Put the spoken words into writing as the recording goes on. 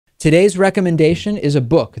Today's recommendation is a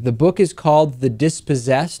book. The book is called The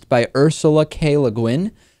Dispossessed by Ursula K.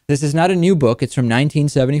 Leguin. This is not a new book. It's from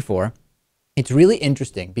 1974. It's really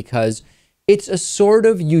interesting because it's a sort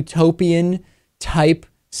of utopian type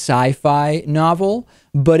sci-fi novel,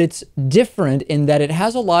 but it's different in that it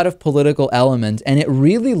has a lot of political elements, and it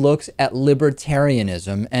really looks at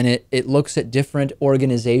libertarianism, and it looks at different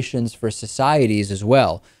organizations for societies as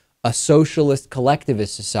well. A socialist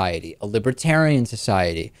collectivist society, a libertarian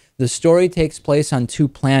society. The story takes place on two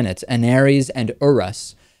planets, Anares and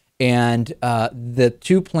Urus, and the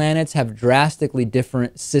two planets have drastically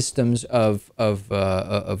different systems of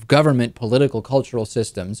government, political, cultural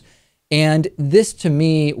systems. And this, to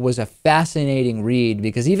me, was a fascinating read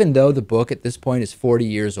because even though the book at this point is 40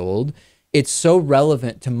 years old, it's so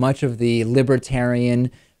relevant to much of the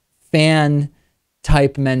libertarian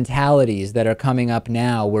fan-type mentalities that are coming up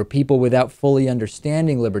now, where people without fully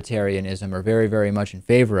understanding libertarianism are very, very much in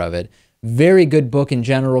favor of it. Very good book in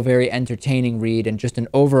general, very entertaining read, and just an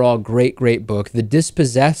overall great, great book. The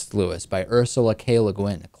Dispossessed, Lewis, by Ursula K.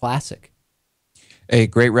 Leguin, a classic. A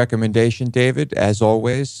great recommendation, David, as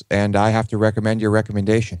always, and I have to recommend your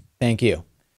recommendation. Thank you.